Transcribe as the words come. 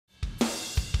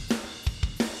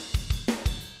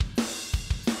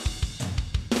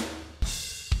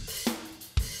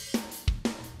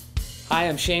Hi,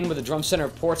 I'm Shane with the Drum Center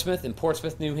of Portsmouth in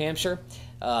Portsmouth, New Hampshire.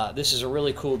 This is a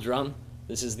really cool drum.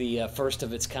 This is the first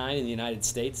of its kind in the United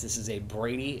States. This is a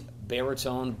Brady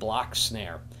Baritone block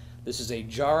snare. This is a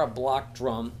Jara block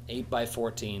drum,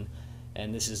 8x14,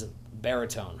 and this is a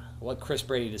baritone. What Chris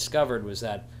Brady discovered was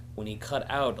that when he cut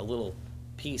out a little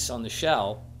piece on the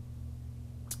shell,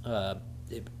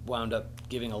 it wound up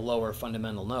giving a lower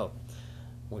fundamental note,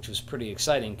 which was pretty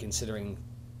exciting considering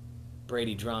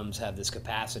Brady drums have this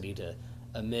capacity to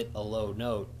emit a low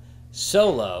note, so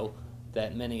low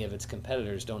that many of its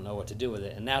competitors don't know what to do with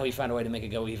it. And now he found a way to make it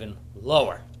go even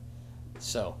lower.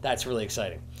 So that's really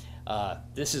exciting.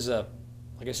 This is a,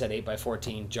 like I said,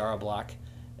 8x14 Jara block,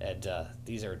 and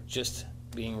these are just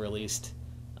being released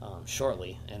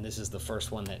shortly. And this is the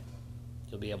first one that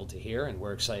you'll be able to hear, and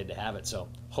we're excited to have it. So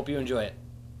hope you enjoy it.